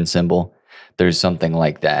caution symbol. There's something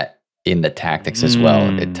like that in the tactics as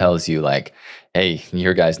well. It tells you like, hey,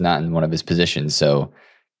 your guy's not in one of his positions, so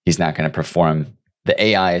he's not going to perform. The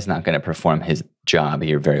AI is not going to perform his job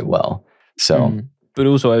here very well. So, but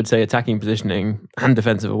also I would say attacking positioning and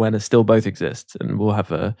defensive awareness still both exist and will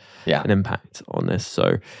have an impact on this.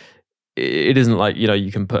 So it isn't like,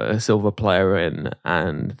 you can put a silver player in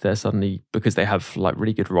and they're suddenly, because they have like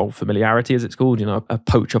really good role familiarity, as it's called, a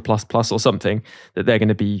poacher plus or something, that they're going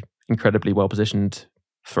to be incredibly well positioned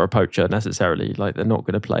for a poacher necessarily. Like they're not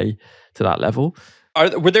going to play to that level.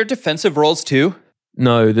 Were there defensive roles too?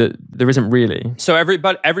 No, there isn't really. So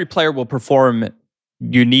every player will perform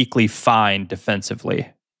uniquely fine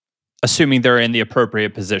defensively, assuming they're in the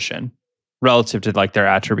appropriate position relative to like their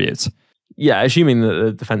attributes. Yeah, assuming that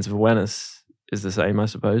the defensive awareness is the same, I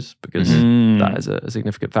suppose, because that is a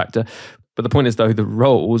significant factor. But the point is, though, the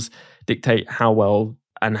roles dictate how well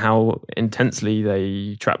and how intensely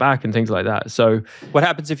they track back and things like that. So what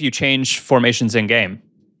happens if you change formations in game?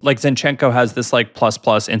 Like Zinchenko has this like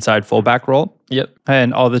 ++ inside fullback role. Yep.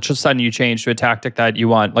 And all of a sudden you change to a tactic that you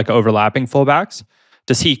want like overlapping fullbacks.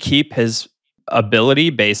 Does he keep his ability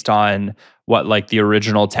based on what like the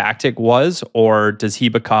original tactic was, or does he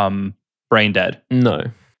become brain dead? No.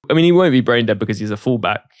 I mean, he won't be brain dead because he's a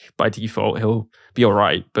fullback by default. He'll be all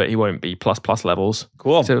right, but he won't be ++ levels.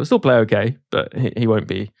 Cool. So he'll still play okay, but he won't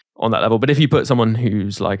be on that level. But if you put someone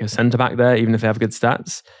who's like a centre back there, even if they have good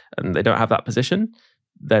stats and they don't have that position,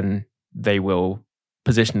 then they will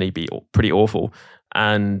positionally be pretty awful.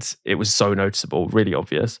 And it was so noticeable, really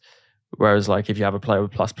obvious. Whereas like if you have a player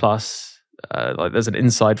with ++, like there's an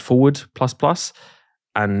inside forward ++,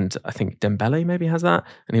 and I think Dembele maybe has that,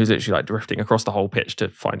 and he was literally like drifting across the whole pitch to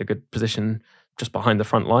find a good position just behind the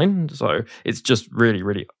front line. So it's just really,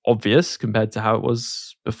 really obvious compared to how it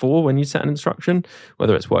was before when you set an instruction,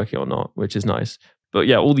 whether it's working or not, which is nice. But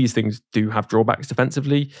yeah, all these things do have drawbacks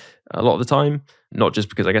defensively a lot of the time, not just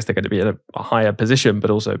because I guess they're going to be in a higher position, but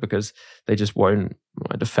also because they just won't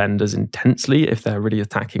defend as intensely if they're a really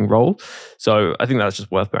attacking role. So I think that's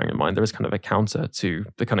just worth bearing in mind. There is kind of a counter to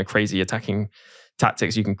the kind of crazy attacking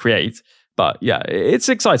tactics you can create. But yeah, it's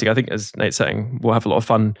exciting. I think, as Nate's saying, we'll have a lot of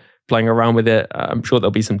fun playing around with it. I'm sure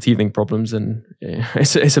there'll be some teething problems, and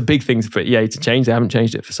it's a big thing for EA to change. They haven't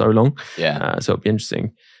changed it for so long. Yeah. So it'll be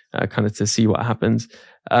interesting kind of to see what happens.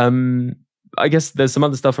 I guess there's some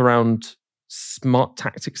other stuff around smart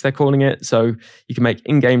tactics, they're calling it. So you can make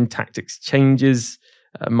in-game tactics changes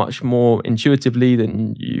much more intuitively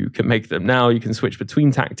than you can make them now. You can switch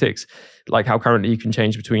between tactics, like how currently you can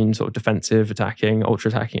change between sort of defensive, attacking,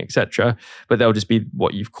 ultra-attacking, etc. But they'll just be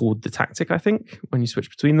what you've called the tactic, I think, when you switch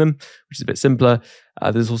between them, which is a bit simpler.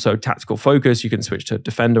 There's also tactical focus. You can switch to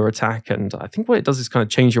defend or attack. And I think what it does is kind of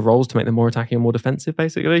change your roles to make them more attacking and more defensive,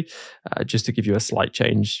 basically, just to give you a slight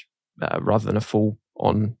change rather than a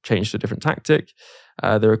full-on change to a different tactic.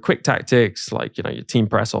 There are quick tactics like, your team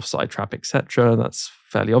press, offside trap, etc. That's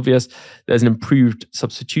fairly obvious. There's an improved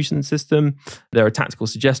substitution system. There are tactical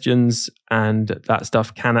suggestions, and that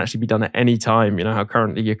stuff can actually be done at any time. You know how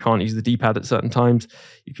currently you can't use the D-pad at certain times.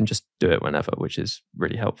 You can just do it whenever, which is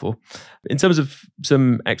really helpful. In terms of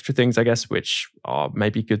some extra things, I guess, which are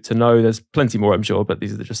maybe good to know, there's plenty more, I'm sure, but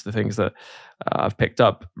these are just the things that I've picked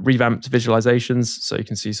up. Revamped visualizations, so you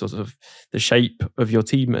can see sort of the shape of your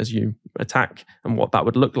team as you attack and what that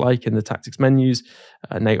would look like in the tactics menus.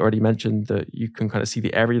 Nate already mentioned that you can kind of see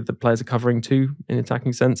the area the players are covering too in an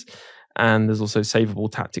attacking sense. And there's also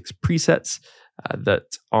savable tactics presets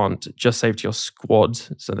that aren't just saved to your squad,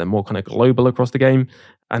 so they're more kind of global across the game.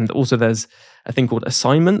 And also there's a thing called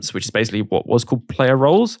assignments, which is basically what was called player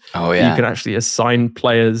roles. Oh, yeah. You can actually assign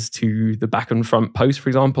players to the back and front post, for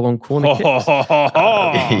example, on corner kicks.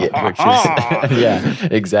 Which is, yeah,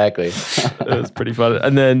 exactly. It's pretty fun.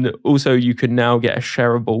 And then also you can now get a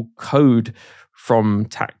shareable code from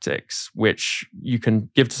tactics, which you can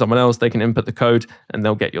give to someone else. They can input the code and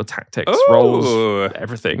they'll get your tactics, roles,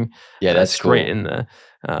 everything. Yeah, that's straight cool. in there.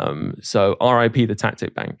 So RIP the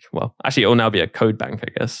tactic bank. Well, actually, it will now be a code bank,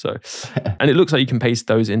 I guess. So, and it looks like you can paste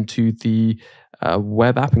those into the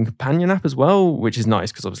web app and companion app as well, which is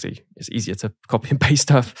nice because obviously it's easier to copy and paste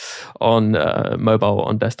stuff on mobile or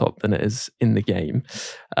on desktop than it is in the game.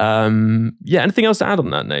 Yeah, anything else to add on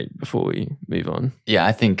that, Nate, before we move on? Yeah,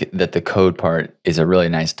 I think that the code part is a really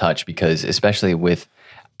nice touch because especially with,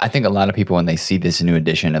 I think a lot of people when they see this new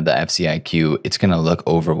edition of the 𝗵𝘃𝗰𝗀𝘀, it's going to look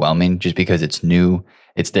overwhelming just because it's new,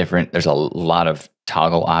 it's different. There's a lot of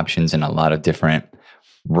toggle options and a lot of different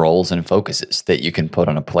roles and focuses that you can put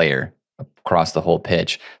on a player across the whole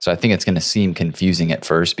pitch. So I think it's going to seem confusing at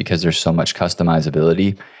first because there's so much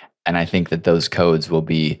customizability. And I think that those codes will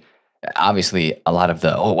be obviously a lot of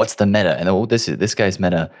the, what's the meta? And this guy's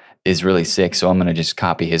meta is really sick, so I'm going to just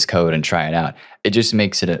copy his code and try it out. It just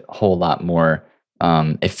makes it a whole lot more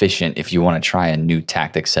efficient if you want to try a new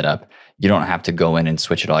tactic setup. You don't have to go in and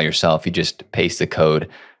switch it all yourself. You just paste the code,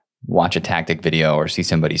 watch a tactic video or see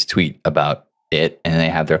somebody's tweet about it, and they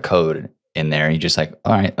have their code in there. And you're just like,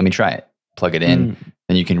 all right, let me try it. Plug it in,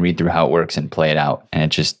 then you can read through how it works and play it out.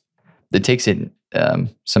 And it takes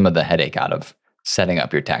some of the headache out of setting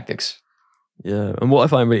up your tactics. Yeah, and what I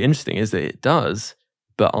find really interesting is that it does,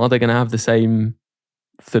 but are they going to have the same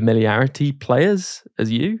familiarity players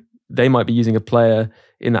as you? they might be using a player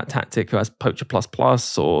in that tactic who has poacher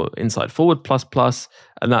 ++ or inside forward ++,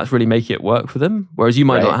 and that's really making it work for them. Whereas you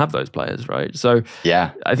might not have those players, right? So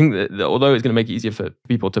yeah, I think that although it's going to make it easier for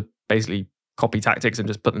people to basically copy tactics and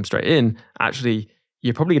just put them straight in, actually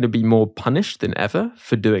you're probably going to be more punished than ever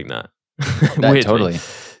for doing that. Totally.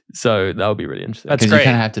 So that'll be really interesting. That's great. You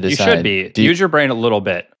kind of have to decide. You should be. Use your brain a little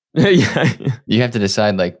bit. Yeah. You have to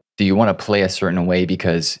decide, like, do you want to play a certain way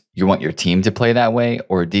because you want your team to play that way,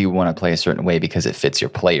 or do you want to play a certain way because it fits your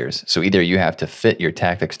players? So either you have to fit your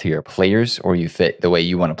tactics to your players, or you fit the way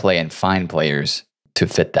you want to play and find players to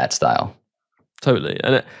fit that style. Totally.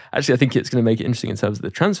 And actually, I think it's going to make it interesting in terms of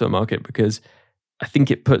the transfer market, because I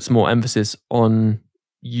think it puts more emphasis on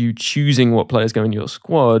you choosing what players go in your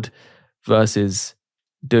squad versus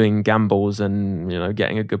doing gambles and, you know,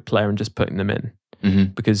 getting a good player and just putting them in.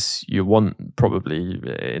 Mm-hmm. Because you want probably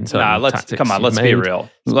in certain tactics. Come on, let's be real.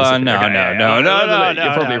 No.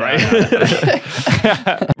 You're probably right.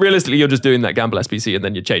 Realistically, you're just doing that gamble SBC and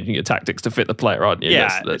then you're changing your tactics to fit the player, aren't you?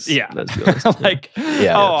 Yeah, let's be honest.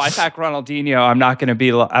 I attack Ronaldinho. I'm not going to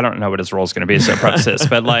be. I don't know what his role is going to be. So preface this,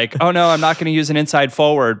 but like, oh no, I'm not going to use an inside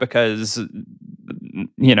forward because.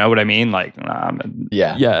 You know what I mean? Like,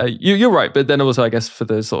 you're right. But then also, I guess for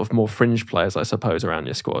the sort of more fringe players, I suppose, around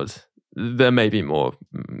your squad, there may be more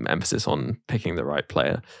emphasis on picking the right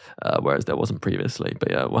player, whereas there wasn't previously.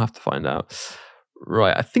 But yeah, we'll have to find out.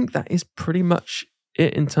 Right. I think that is pretty much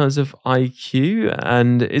it in terms of IQ.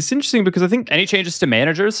 And it's interesting because I think... Any changes to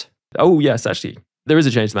managers? Oh, yes, actually. There is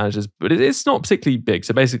a change to managers, but it's not particularly big.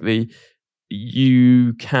 So basically,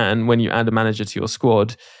 you can, when you add a manager to your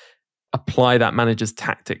squad, apply that manager's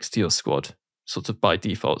tactics to your squad, sort of by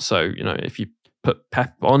default. So, you know, if you put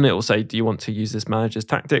Pep on, it will say, do you want to use this manager's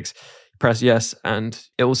tactics? Press yes, and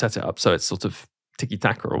it will set it up. So it's sort of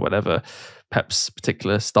tiki-taka or whatever Pep's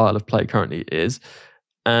particular style of play currently is.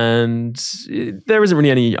 And there isn't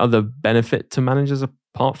really any other benefit to managers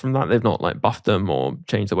apart from that. They've not like buffed them or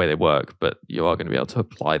changed the way they work, but you are going to be able to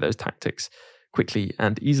apply those tactics quickly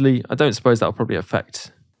and easily. I don't suppose that'll probably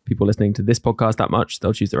affect people listening to this podcast that much.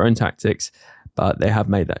 They'll choose their own tactics, but they have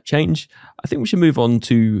made that change. I think we should move on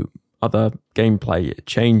to other gameplay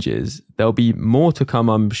changes. There'll be more to come,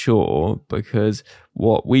 I'm sure, because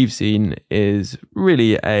what we've seen is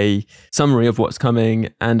really a summary of what's coming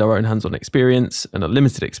and our own hands-on experience, and a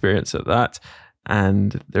limited experience at that.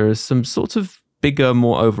 And there are some sort of bigger,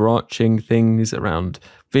 more overarching things around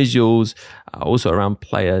visuals, also around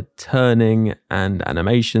player turning and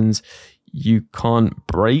animations. You can't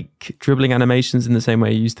break dribbling animations in the same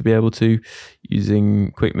way you used to be able to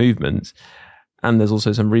using quick movements. And there's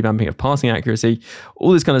also some revamping of passing accuracy.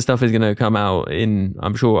 All this kind of stuff is going to come out in,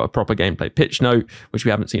 I'm sure, a proper gameplay pitch note, which we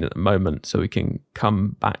haven't seen at the moment. So we can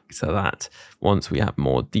come back to that once we have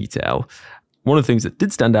more detail. One of the things that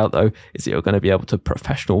did stand out, though, is that you're going to be able to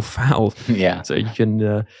professional foul. Yeah. So you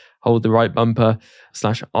can hold the right bumper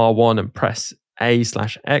 /R1 and press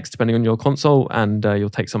A/X, depending on your console, and you'll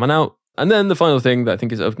take someone out. And then the final thing that I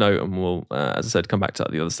think is of note, and we'll, as I said, come back to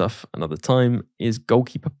the other stuff another time, is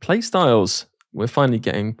goalkeeper playstyles. We're finally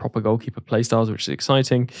getting proper goalkeeper playstyles, which is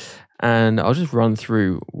exciting. And I'll just run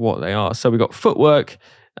through what they are. So we've got footwork,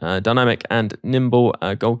 dynamic and nimble.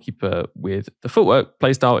 Goalkeeper with the footwork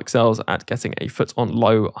playstyle excels at getting a foot on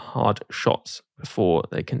low, hard shots before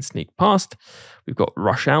they can sneak past. We've got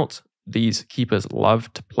rush out. These keepers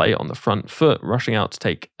love to play on the front foot, rushing out to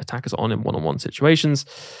take attackers on in one-on-one situations.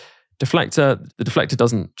 Deflector, the deflector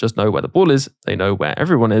doesn't just know where the ball is, they know where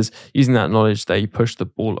everyone is. Using that knowledge, they push the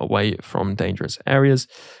ball away from dangerous areas.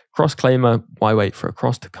 Cross-claimer, why wait for a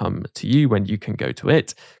cross to come to you when you can go to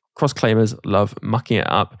it? Cross-claimers love mucking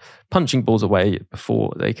it up, punching balls away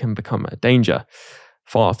before they can become a danger.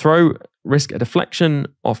 Far throw, risk a deflection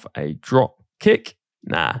off a drop kick.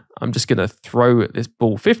 Nah, I'm just going to throw this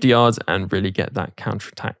ball 50 yards and really get that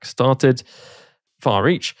counter-attack started. Far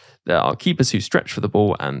reach, there are keepers who stretch for the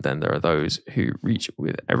ball, and then there are those who reach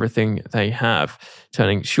with everything they have,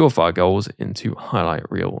 turning surefire goals into highlight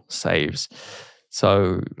reel saves.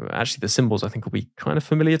 So actually the symbols I think will be kind of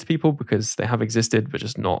familiar to people because they have existed, but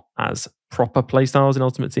just not as proper playstyles in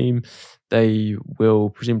Ultimate Team. They will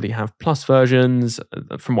presumably have plus versions.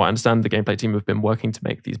 From what I understand, the gameplay team have been working to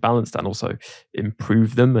make these balanced and also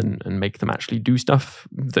improve them and make them actually do stuff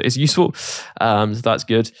that is useful. So that's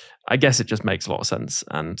good. I guess it just makes a lot of sense.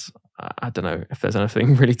 And I don't know if there's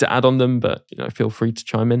anything really to add on them, but feel free to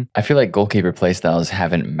chime in. I feel like goalkeeper playstyles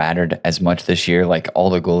haven't mattered as much this year. Like all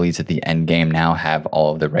the goalies at the end game now have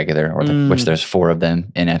all of the regular, which there's 4 of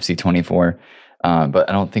them in FC 24. But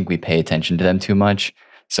I don't think we pay attention to them too much.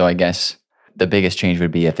 So I guess the biggest change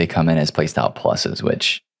would be if they come in as playstyle pluses,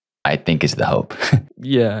 which I think is the hope.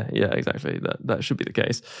 Yeah, exactly. That should be the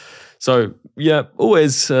case. So yeah,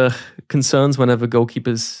 always concerns whenever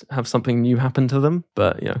goalkeepers have something new happen to them,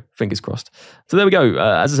 but fingers crossed. So there we go.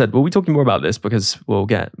 As I said, we'll be talking more about this because we'll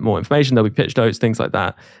get more information. There'll be pitch notes, things like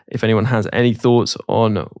that. If anyone has any thoughts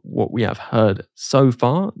on what we have heard so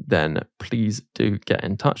far, then please do get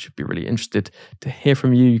in touch. We'd be really interested to hear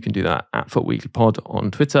from you. You can do that at @FootWeeklyPod on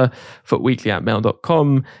Twitter,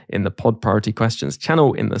 footweekly@mail.com, in the Pod Priority Questions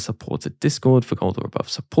channel, in the supporter Discord for Gold or Above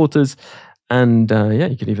supporters. And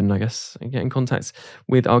you can even, I guess, get in contact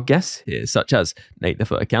with our guests here, such as Nate, the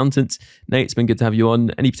Foot Accountant. Nate, it's been good to have you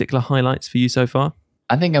on. Any particular highlights for you so far?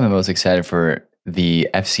 I think I'm the most excited for the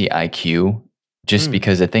FC IQ, just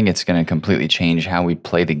because I think it's going to completely change how we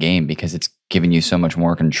play the game, because it's giving you so much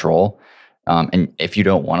more control. And if you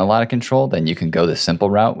don't want a lot of control, then you can go the simple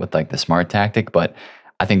route with like the smart tactic. But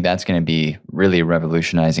I think that's going to be really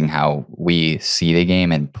revolutionizing how we see the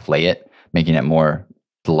game and play it, making it more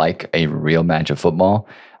like a real match of football.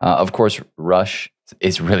 Of course, Rush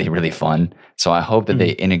is really, really fun. So I hope that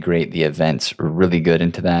they integrate the events really good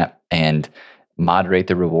into that and moderate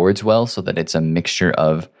the rewards well, so that it's a mixture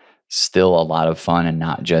of still a lot of fun and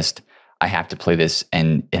not just, I have to play this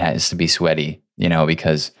and it has to be sweaty,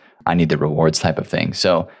 because I need the rewards type of thing.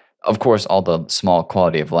 So of course, all the small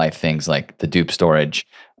quality of life things like the dupe storage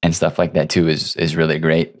and stuff like that too is really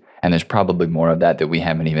great. And there's probably more of that we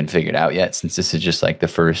haven't even figured out yet, since this is just like the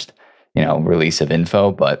first, release of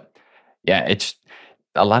info. But yeah, it's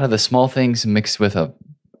a lot of the small things mixed with a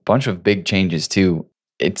bunch of big changes too.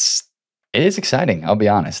 It is exciting, I'll be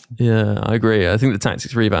honest. Yeah, I agree. I think the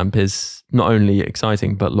tactics revamp is not only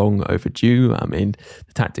exciting, but long overdue. I mean,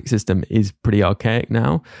 the tactic system is pretty archaic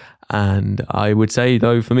now. And I would say,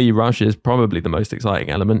 though, for me, Rush is probably the most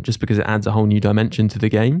exciting element, just because it adds a whole new dimension to the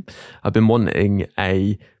game. I've been wanting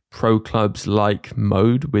a pro clubs like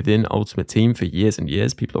mode within Ultimate Team for years and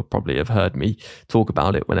years. People probably have heard me talk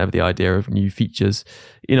about it whenever the idea of new features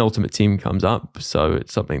in Ultimate Team comes up. So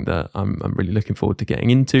it's something that I'm really looking forward to getting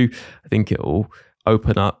into. I think it will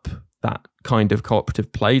open up that kind of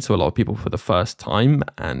cooperative play to a lot of people for the first time.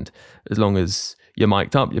 And as long as you're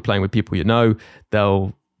mic'd up, you're playing with people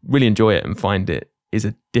they'll really enjoy it and find it is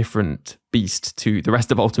a different beast to the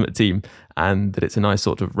rest of Ultimate Team, and that it's a nice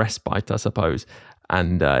sort of respite, I suppose.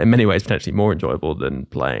 And in many ways, potentially more enjoyable than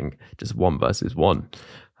playing just 1 versus 1.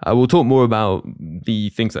 We'll talk more about the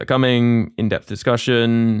things that are coming, in-depth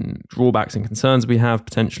discussion, drawbacks and concerns we have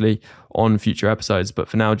potentially on future episodes. But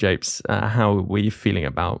for now, Japes, how are we feeling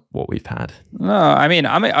about what we've had? I mean,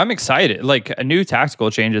 I'm excited. Like, a new tactical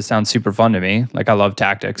changes sound super fun to me. Like, I love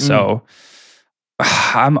tactics, so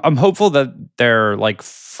I'm hopeful that they're like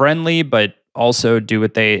friendly, but also do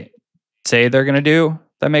what they say they're gonna do.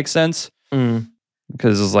 That makes sense.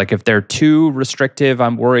 Because it's like, if they're too restrictive,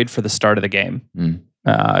 I'm worried for the start of the game.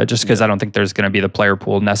 Just because I don't think there's going to be the player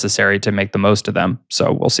pool necessary to make the most of them.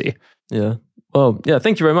 So we'll see. Yeah. Well, yeah,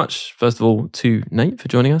 thank you very much, first of all, to Nate for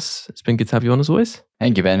joining us. It's been good to have you on as always.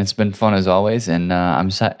 Thank you, Ben. It's been fun as always. And I'm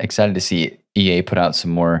excited to see EA put out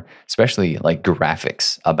some more, especially like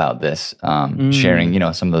graphics about this,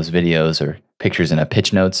 sharing, some of those videos or pictures in a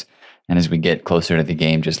pitch notes. And as we get closer to the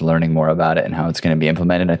game, just learning more about it and how it's going to be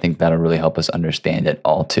implemented, I think that'll really help us understand it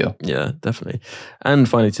all too. Yeah, definitely. And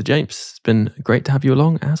finally to James, it's been great to have you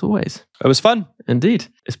along as always. It was fun. Indeed.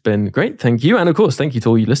 It's been great. Thank you. And of course, thank you to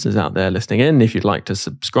all you listeners out there listening in. If you'd like to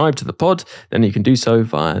subscribe to the pod, then you can do so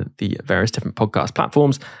via the various different podcast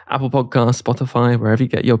platforms, Apple Podcasts, Spotify, wherever you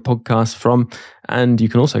get your podcasts from. And you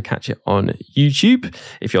can also catch it on YouTube.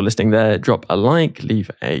 If you're listening there, drop a like,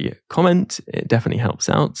 leave a comment. It definitely helps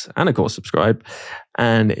out. And of course, subscribe.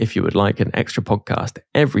 And if you would like an extra podcast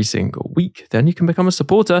every single week, then you can become a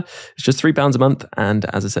supporter. It's just £3 a month. And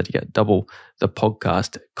as I said, you get double the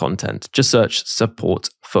podcast content. Just search Support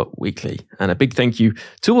for Weekly. And a big thank you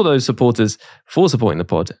to all those supporters for supporting the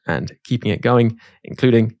pod and keeping it going,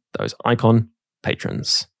 including those icon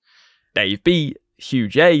patrons: Dave B, Hugh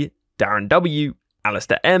J, Darren W,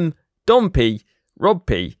 Alistair M, Dom P, Rob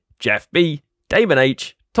P, Jeff B, Damon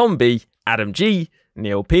H, Tom B, Adam G,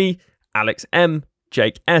 Neil P, Alex M,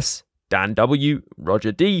 Jake S, Dan W,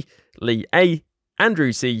 Roger D, Lee A,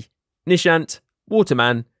 Andrew C, Nishant,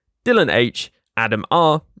 Waterman, Dylan H, Adam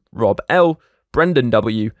R, Rob L, Brendan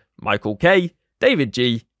W, Michael K, David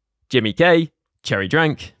G, Jimmy K, Cherry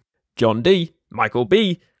Drank, John D, Michael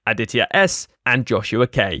B, Aditya S, and Joshua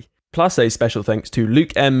K. Plus a special thanks to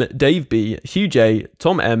Luke M, Dave B, Hugh J,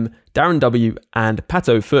 Tom M, Darren W, and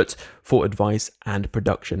Pato Foot for advice and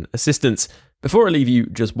production assistance. Before I leave you,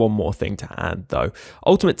 just one more thing to add though.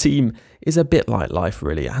 Ultimate Team is a bit like life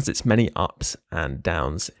really. It has its many ups and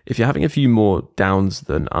downs. If you're having a few more downs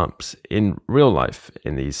than ups in real life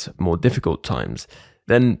in these more difficult times,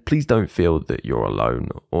 then please don't feel that you're alone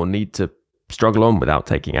or need to struggle on without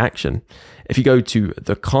taking action. If you go to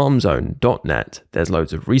thecalmzone.net, there's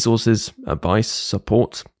loads of resources, advice,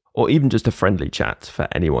 support, or even just a friendly chat for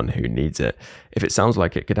anyone who needs it. If it sounds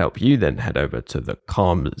like it could help you, then head over to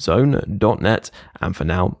thecalmzone.net. And for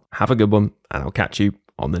now, have a good one, and I'll catch you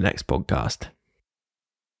on the next podcast.